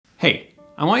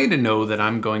I want you to know that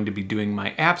I'm going to be doing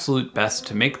my absolute best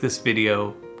to make this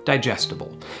video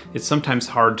digestible. It's sometimes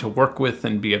hard to work with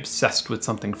and be obsessed with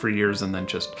something for years and then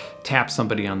just tap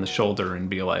somebody on the shoulder and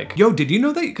be like, yo, did you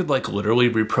know that you could like literally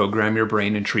reprogram your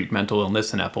brain and treat mental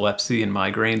illness and epilepsy and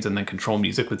migraines and then control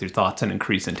music with your thoughts and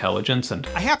increase intelligence? And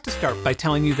I have to start by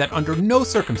telling you that under no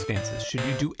circumstances should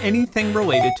you do anything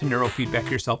related to neurofeedback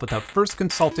yourself without first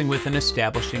consulting with and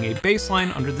establishing a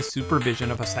baseline under the supervision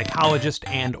of a psychologist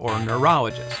and or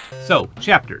neurologist. So,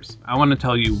 chapters. I want to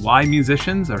tell you why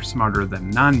musicians are smarter than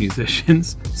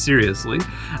non-musicians. Seriously.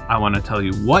 I want to tell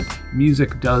you what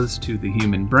music does to the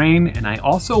human brain, and I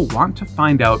also want to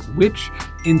find out which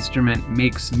instrument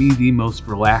makes me the most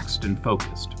relaxed and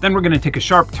focused. Then we're going to take a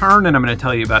sharp turn, and I'm going to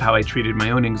tell you about how I treated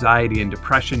my own anxiety and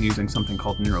depression using something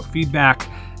called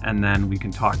neurofeedback. And then we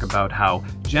can talk about how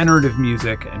generative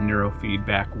music and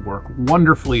neurofeedback work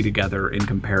wonderfully together in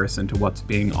comparison to what's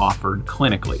being offered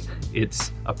clinically.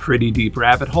 It's a pretty deep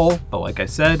rabbit hole, but like I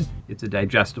said, it's a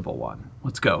digestible one.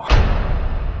 Let's go.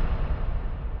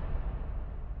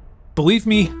 Believe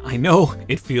me, I know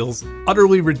it feels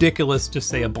utterly ridiculous to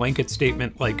say a blanket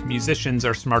statement like musicians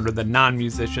are smarter than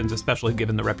non-musicians, especially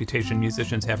given the reputation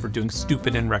musicians have for doing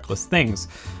stupid and reckless things.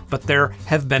 But there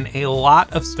have been a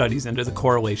lot of studies into the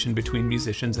correlation between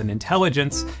musicians and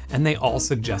intelligence, and they all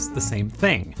suggest the same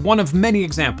thing. One of many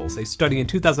examples, a study in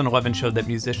 2011 showed that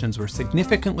musicians were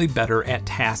significantly better at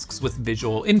tasks with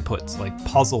visual inputs, like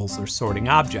puzzles or sorting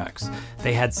objects.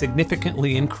 They had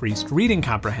significantly increased reading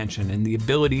comprehension and the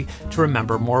ability to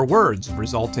remember more words,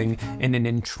 resulting in an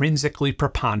intrinsically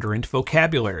preponderant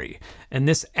vocabulary. And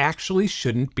this actually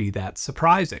shouldn't be that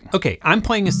surprising. Okay, I'm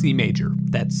playing a C major.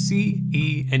 That's C,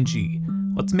 E, and G.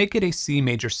 Let's make it a C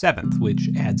major 7th, which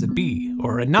adds a B,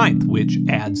 or a 9th, which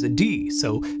adds a D.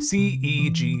 So C, E,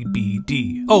 G, B,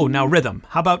 D. Oh, now rhythm.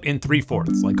 How about in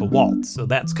 3/4, like a waltz? So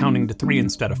that's counting to 3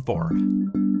 instead of 4.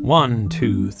 1,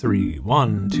 2, 3,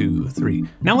 1, 2, 3.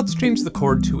 Now let's change the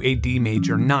chord to a D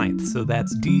major 9th, so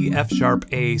that's D, F sharp,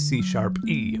 A, C sharp,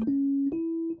 E.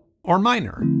 Or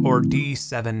minor, or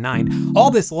D7-9. All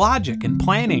this logic and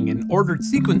planning and ordered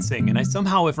sequencing, and I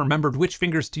somehow have remembered which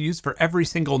fingers to use for every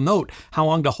single note, how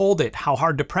long to hold it, how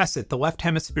hard to press it. The left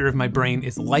hemisphere of my brain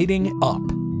is lighting up.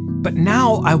 But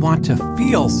now I want to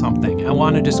feel something. I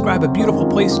want to describe a beautiful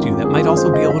place to you that might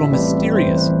also be a little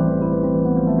mysterious.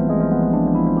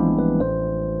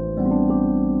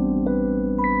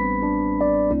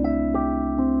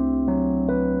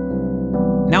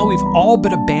 Now we've all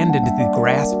but abandoned the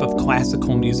grasp of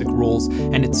classical music rules,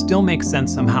 and it still makes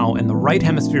sense somehow, and the right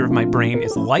hemisphere of my brain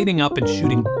is lighting up and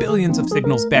shooting billions of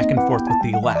signals back and forth with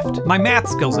the left. My math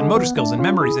skills and motor skills and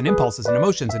memories and impulses and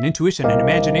emotions and intuition and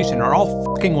imagination are all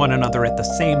fucking one another at the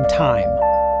same time.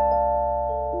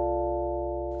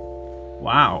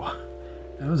 Wow,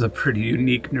 that was a pretty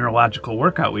unique neurological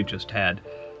workout we just had.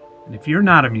 And if you're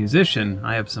not a musician,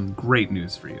 I have some great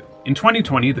news for you. In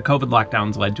 2020, the COVID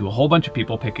lockdowns led to a whole bunch of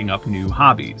people picking up new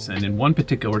hobbies, and in one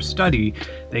particular study,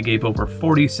 they gave over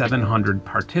 4,700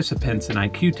 participants an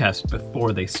IQ test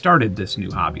before they started this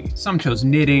new hobby. Some chose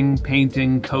knitting,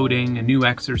 painting, coding, a new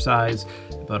exercise,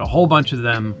 but a whole bunch of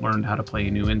them learned how to play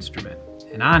a new instrument.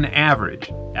 And on average,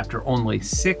 after only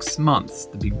 6 months,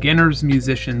 the beginner's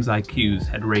musicians' IQs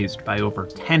had raised by over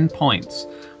 10 points,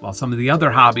 while some of the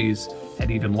other hobbies had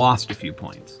even lost a few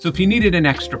points. So if you needed an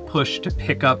extra push to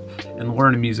pick up and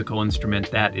learn a musical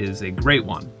instrument, that is a great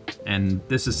one. And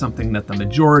this is something that the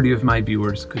majority of my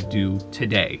viewers could do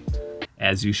today,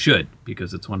 as you should,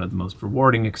 because it's one of the most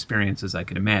rewarding experiences I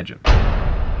could imagine.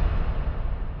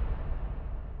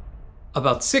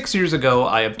 About 6 years ago,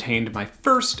 I obtained my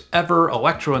first ever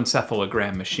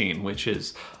electroencephalogram machine, which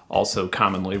is also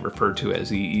commonly referred to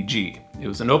as EEG. It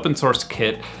was an open source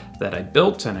kit that I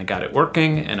built and I got it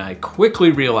working, and I quickly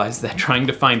realized that trying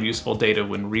to find useful data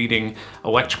when reading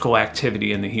electrical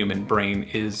activity in the human brain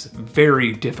is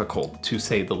very difficult, to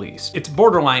say the least. It's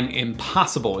borderline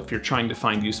impossible if you're trying to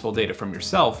find useful data from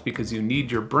yourself because you need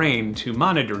your brain to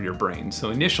monitor your brain.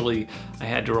 So initially, I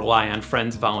had to rely on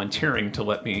friends volunteering to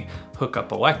let me hook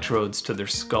up electrodes to their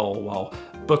skull, while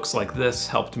books like this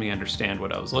helped me understand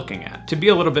what I was looking at. To be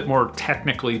a little bit more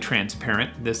technically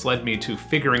transparent, this led me to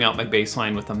figuring out my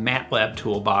baseline with a MATLAB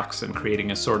toolbox and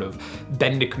creating a sort of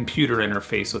Benn to computer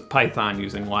interface with Python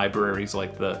using libraries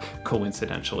like the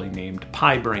coincidentally named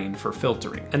PyBrain for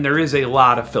filtering. And there is a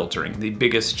lot of filtering. The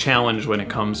biggest challenge when it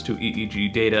comes to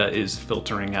EEG data is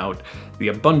filtering out the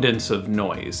abundance of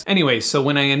noise. Anyway, so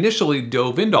when I initially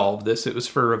dove into all of this, it was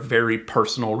for a very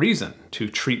personal reason, to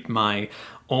treat my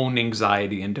own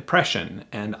anxiety and depression.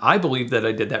 And I believe that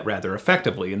I did that rather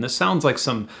effectively. And this sounds like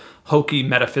some hokey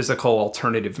metaphysical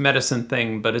alternative medicine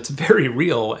thing, but it's very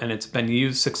real, and it's been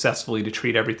used successfully to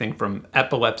treat everything from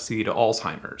epilepsy to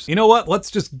Alzheimer's. You know what? Let's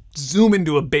just zoom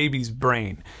into a baby's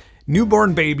brain.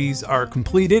 Newborn babies are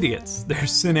complete idiots. Their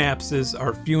synapses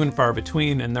are few and far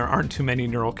between, and there aren't too many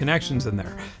neural connections in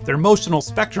there. Their emotional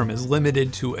spectrum is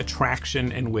limited to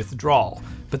attraction and withdrawal,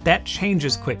 but that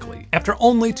changes quickly. After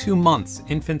only 2 months,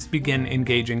 infants begin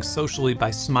engaging socially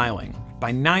by smiling.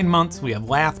 By 9 months, we have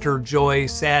laughter, joy,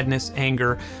 sadness,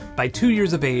 anger. By 2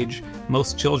 years of age,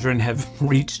 most children have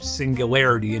reached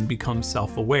singularity and become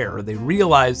self-aware. They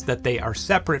realize that they are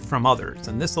separate from others,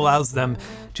 and this allows them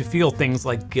to feel things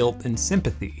like guilt and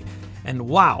sympathy. And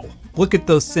wow, look at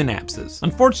those synapses.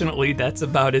 Unfortunately, that's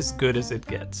about as good as it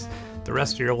gets. The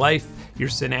rest of your life, your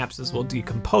synapses will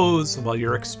decompose while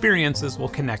your experiences will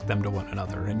connect them to one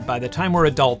another. And by the time we're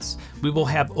adults, we will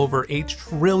have over 8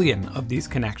 trillion of these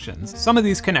connections. Some of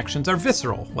these connections are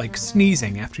visceral, like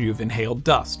sneezing after you've inhaled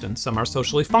dust, and some are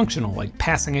socially functional, like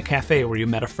passing a cafe where you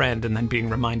met a friend and then being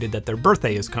reminded that their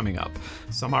birthday is coming up.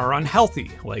 Some are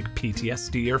unhealthy, like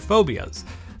PTSD or phobias.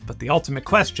 But the ultimate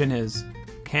question is,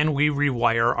 can we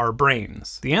rewire our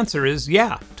brains? The answer is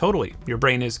yeah, totally. Your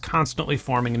brain is constantly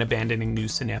forming and abandoning new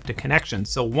synaptic connections.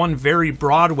 So one very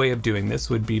broad way of doing this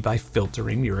would be by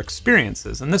filtering your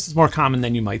experiences. And this is more common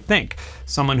than you might think.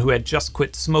 Someone who had just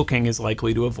quit smoking is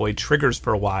likely to avoid triggers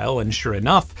for a while, and sure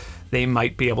enough, they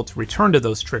might be able to return to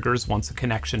those triggers once a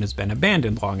connection has been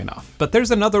abandoned long enough. But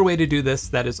there's another way to do this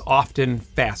that is often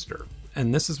faster.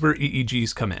 And this is where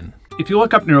EEGs come in. If you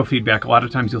look up neurofeedback, a lot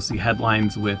of times you'll see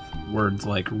headlines with words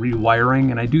like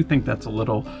rewiring, and I do think that's a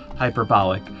little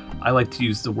hyperbolic. I like to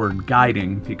use the word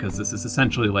guiding because this is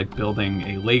essentially like building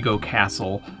a Lego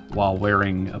castle while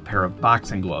wearing a pair of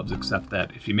boxing gloves, except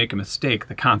that if you make a mistake,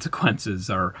 the consequences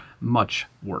are much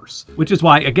worse. Which is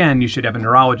why, again, you should have a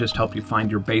neurologist help you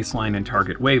find your baseline and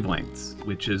target wavelengths,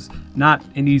 which is not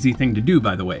an easy thing to do,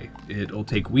 by the way. It'll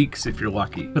take weeks if you're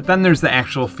lucky. But then there's the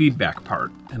actual feedback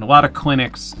part, and a lot of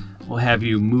clinics will have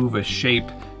you move a shape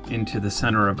into the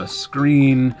center of a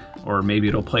screen, or maybe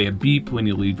it'll play a beep when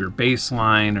you leave your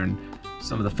baseline, and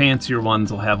some of the fancier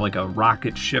ones will have like a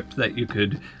rocket ship that you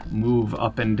could move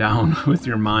up and down with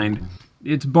your mind.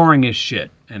 It's boring as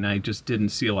shit, and I just didn't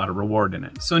see a lot of reward in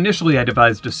it. So initially I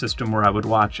devised a system where I would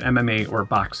watch MMA or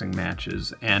boxing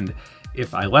matches, and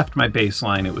if I left my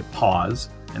baseline, it would pause,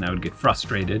 and I would get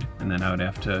frustrated, and then I would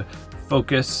have to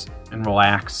focus and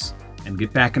relax and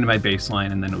get back into my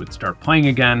baseline, and then it would start playing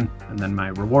again, and then my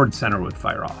reward center would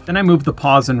fire off. Then I moved the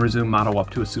pause and resume model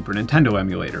up to a Super Nintendo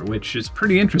emulator, which is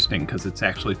pretty interesting because it's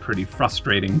actually pretty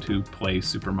frustrating to play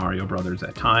Super Mario Brothers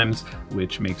at times,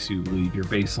 which makes you leave your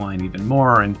baseline even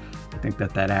more, and I think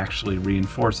that that actually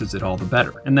reinforces it all the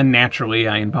better. And then naturally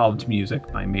I involved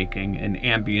music by making an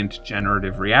ambient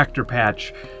generative reactor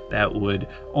patch that would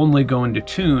only go into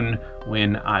tune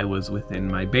when I was within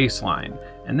my baseline.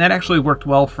 And that actually worked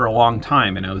well for a long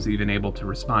time, and I was even able to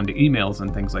respond to emails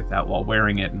and things like that while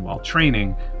wearing it and while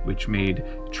training, which made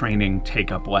training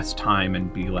take up less time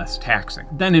and be less taxing.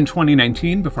 Then in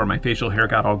 2019, before my facial hair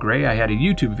got all gray, I had a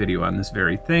YouTube video on this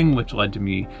very thing, which led to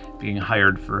me being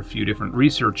hired for a few different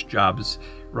research jobs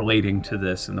relating to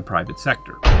this in the private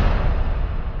sector.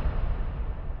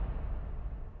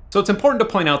 So it's important to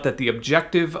point out that the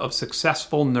objective of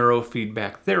successful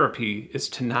neurofeedback therapy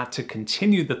is not to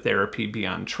continue the therapy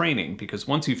beyond training, because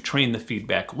once you've trained the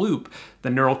feedback loop, the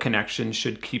neural connections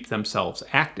should keep themselves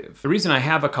active. The reason I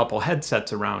have a couple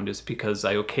headsets around is because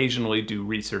I occasionally do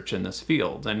research in this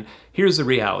field, and here's the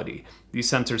reality. These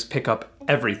sensors pick up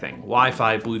everything: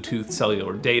 Wi-Fi, Bluetooth,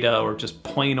 cellular data, or just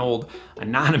plain old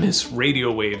anonymous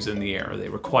radio waves in the air. They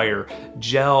require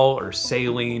gel or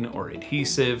saline or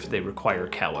adhesive. They require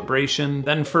calibration.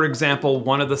 Then, for example,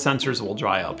 one of the sensors will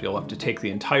dry up. You'll have to take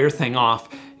the entire thing off.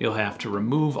 You'll have to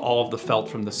remove all of the felt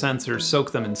from the sensors,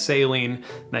 soak them in saline,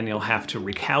 then you'll have to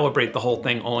recalibrate the whole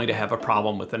thing only to have a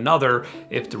problem with another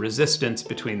if the resistance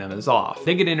between them is off.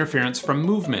 They get interference from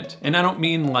movement, and I don't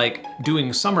mean like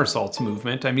doing somersaults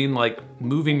movement, I mean like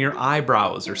moving your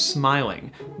eyebrows or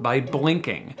smiling, by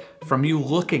blinking, from you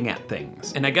looking at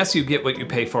things. And I guess you get what you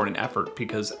pay for in effort,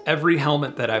 because every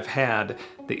helmet that I've had,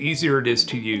 the easier it is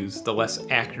to use, the less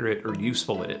accurate or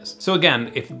useful it is. So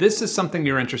again, if this is something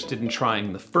you're interested in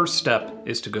trying, the first step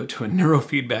is to go to a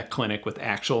neurofeedback clinic with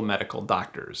actual medical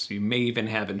doctors. You may even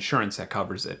have insurance that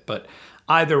covers it, but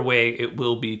either way, it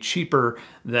will be cheaper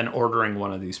than ordering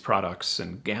one of these products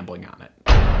and gambling on it.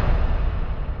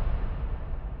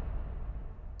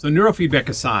 So neurofeedback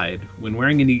aside, when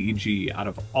wearing an EEG, out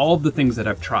of all of the things that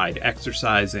I've tried,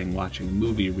 exercising, watching a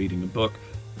movie, reading a book,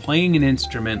 Playing an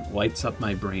instrument lights up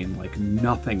my brain like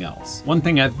nothing else. One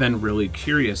thing I've been really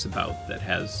curious about that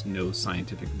has no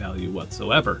scientific value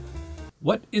whatsoever.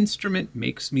 What instrument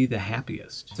makes me the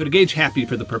happiest? So to gauge happy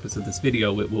for the purpose of this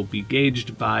video, it will be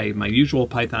gauged by my usual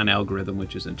Python algorithm,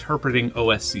 which is interpreting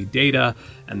OSC data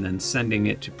and then sending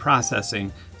it to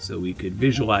processing so we could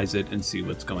visualize it and see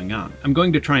what's going on. I'm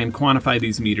going to try and quantify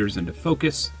these meters into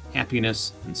focus,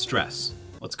 happiness, and stress.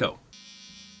 Let's go.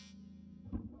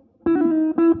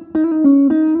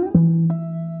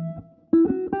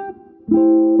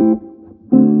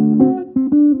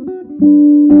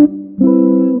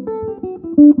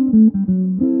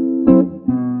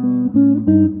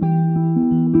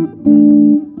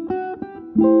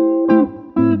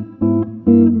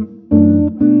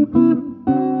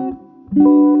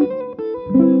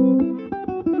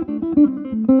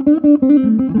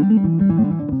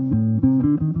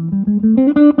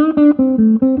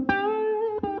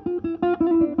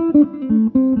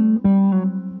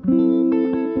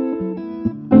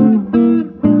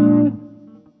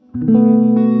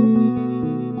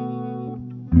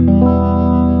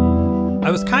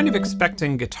 I was kind of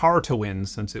expecting guitar to win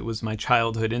since it was my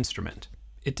childhood instrument.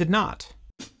 It did not.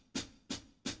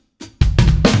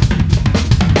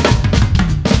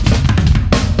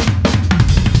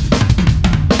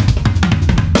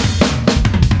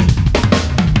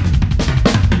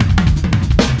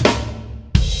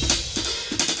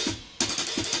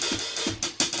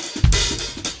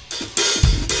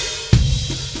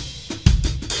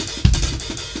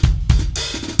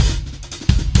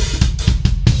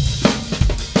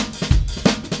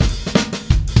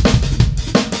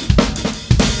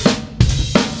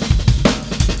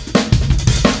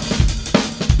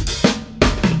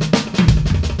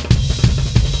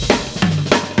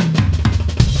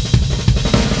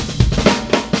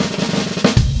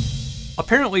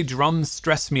 Apparently drums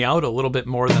stress me out a little bit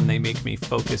more than they make me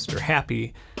focused or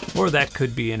happy, or that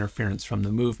could be interference from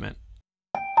the movement.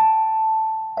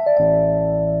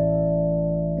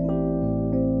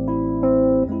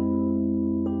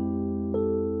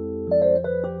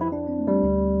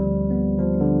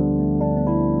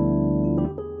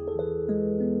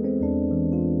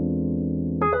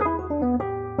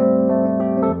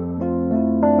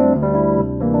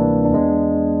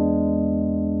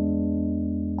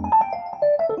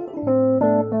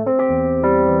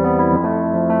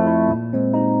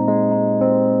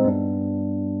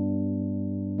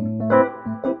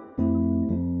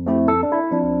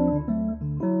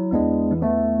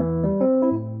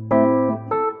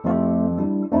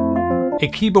 A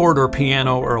keyboard or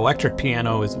piano or electric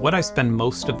piano is what I spend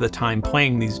most of the time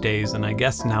playing these days, and I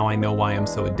guess now I know why I'm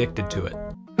so addicted to it.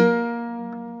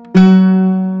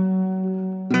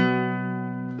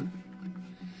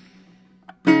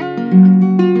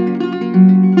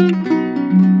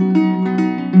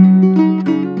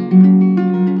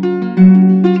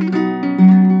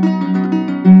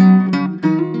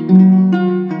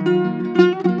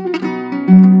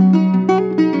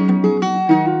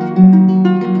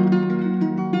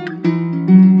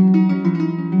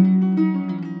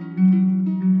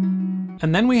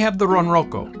 And then we have the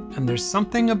ronroco, and there's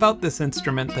something about this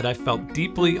instrument that I felt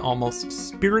deeply, almost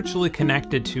spiritually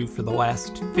connected to for the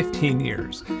last 15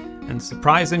 years. And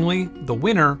surprisingly, the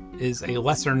winner is a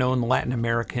lesser-known Latin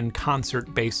American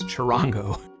concert-based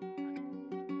charango.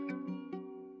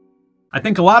 I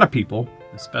think a lot of people,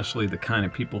 especially the kind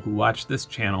of people who watch this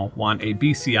channel, want a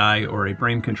BCI or a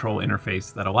brain control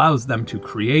interface that allows them to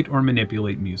create or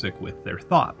manipulate music with their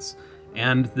thoughts.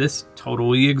 And this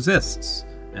totally exists.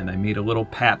 And I made a little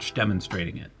patch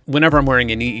demonstrating it. Whenever I'm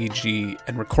wearing an EEG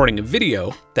and recording a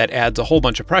video, that adds a whole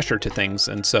bunch of pressure to things,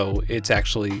 and so it's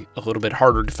actually a little bit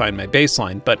harder to find my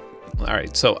baseline. But all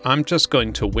right, so I'm just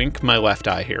going to wink my left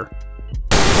eye here.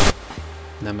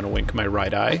 And I'm going to wink my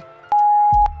right eye.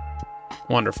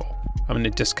 Wonderful. I'm going to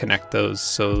disconnect those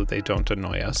so they don't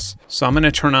annoy us. So I'm going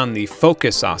to turn on the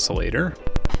focus oscillator.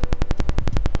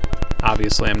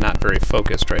 Obviously, I'm not very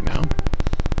focused right now.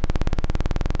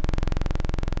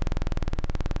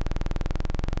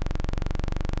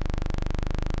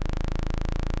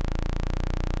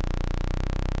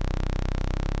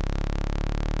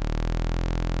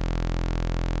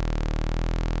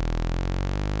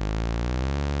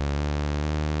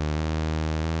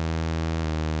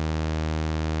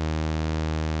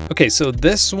 Okay, so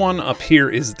this one up here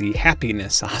is the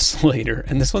happiness oscillator,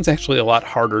 and this one's actually a lot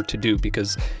harder to do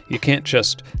because you can't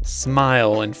just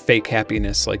smile and fake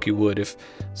happiness like you would if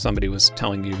somebody was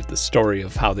telling you the story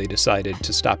of how they decided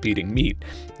to stop eating meat.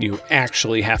 You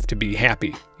actually have to be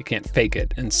happy. You can't fake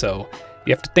it, and so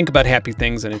you have to think about happy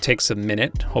things, and it takes a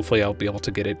minute. Hopefully I'll be able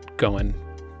to get it going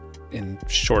in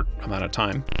short amount of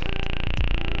time.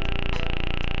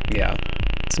 Yeah,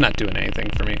 it's not doing anything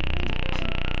for me.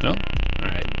 No? All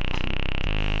right.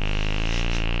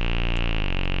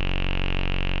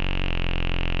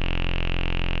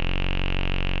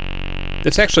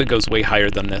 This actually goes way higher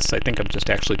than this. I think I'm just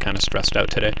actually kind of stressed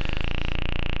out today.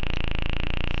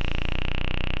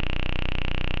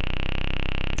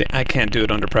 I can't do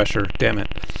it under pressure, damn it.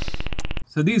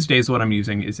 So these days what I'm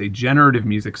using is a generative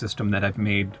music system that I've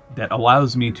made that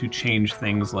allows me to change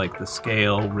things like the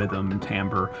scale, rhythm,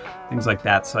 timbre, things like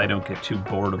that, so I don't get too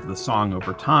bored of the song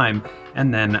over time.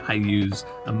 And then I use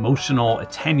emotional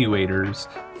attenuators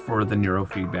for the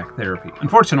neurofeedback therapy.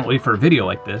 Unfortunately, for a video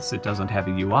like this, it doesn't have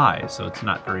a UI, so it's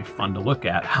not very fun to look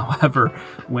at. However,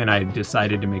 when I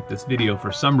decided to make this video,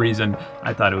 for some reason,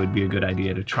 I thought it would be a good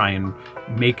idea to try and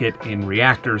make it in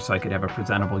Reactor so I could have a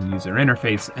presentable user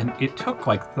interface, and it took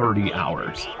like 30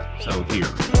 hours. So here.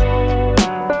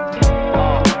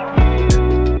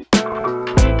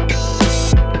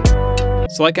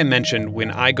 So like I mentioned,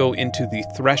 when I go into the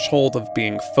threshold of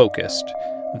being focused,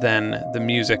 then the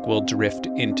music will drift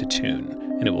into tune,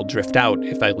 and it will drift out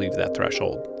if I leave that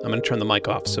threshold. I'm going to turn the mic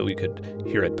off so we could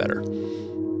hear it better.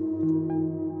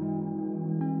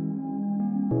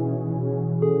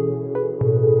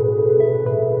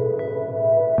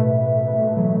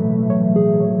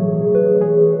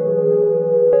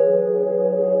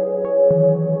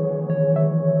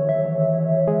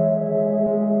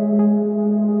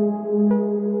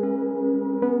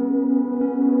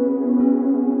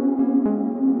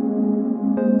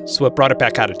 So what brought it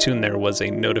back out of tune there was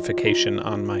a notification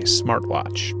on my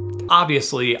smartwatch.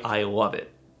 Obviously, I love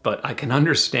it, but I can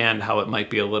understand how it might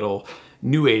be a little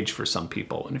new age for some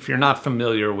people. And if you're not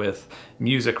familiar with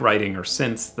music writing or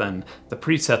synths, then the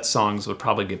preset songs would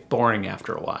probably get boring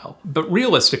after a while. But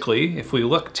realistically, if we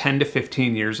look 10 to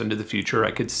 15 years into the future,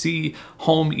 I could see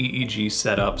home EEG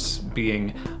setups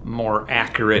being more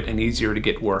accurate and easier to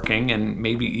get working, and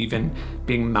maybe even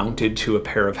being mounted to a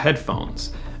pair of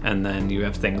headphones. And then you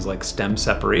have things like stem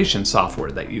separation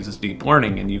software that uses deep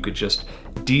learning, and you could just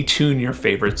detune your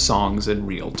favorite songs in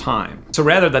real time. So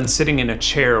rather than sitting in a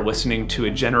chair listening to a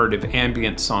generative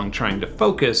ambient song trying to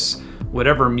focus,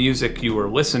 whatever music you were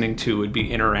listening to would be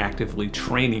interactively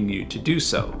training you to do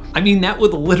so. I mean, that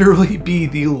would literally be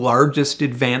the largest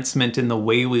advancement in the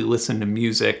way we listen to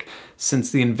music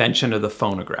since the invention of the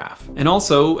phonograph. And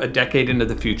also, a decade into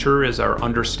the future, as our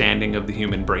understanding of the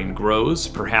human brain grows,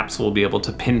 perhaps we'll be able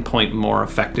to pinpoint more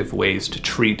effective ways to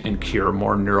treat and cure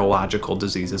more neurological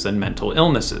diseases and mental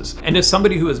illnesses. And as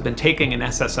somebody who has been taking an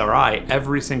SSRI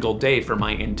every single day for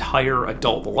my entire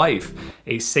adult life,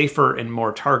 a safer and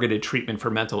more targeted treatment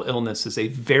for mental illness is a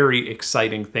very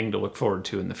exciting thing to look forward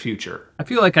to in the future. I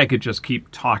feel like I could just keep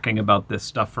talking about this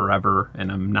stuff forever,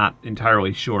 and I'm not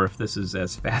entirely sure if this is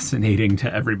as fascinating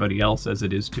to everybody else as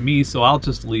it is to me, so I'll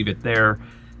just leave it there.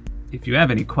 If you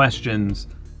have any questions,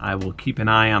 I will keep an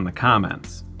eye on the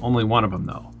comments. Only one of them,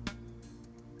 though.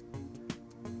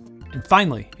 And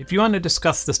finally, if you want to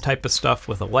discuss this type of stuff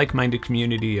with a like-minded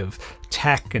community of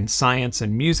tech and science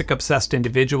and music-obsessed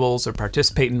individuals, or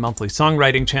participate in monthly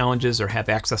songwriting challenges, or have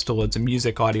access to loads of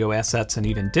music, audio assets, and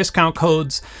even discount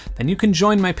codes, then you can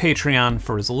join my Patreon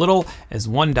for as little as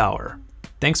 $1.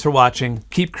 Thanks for watching,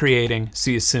 keep creating,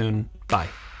 see you soon, bye.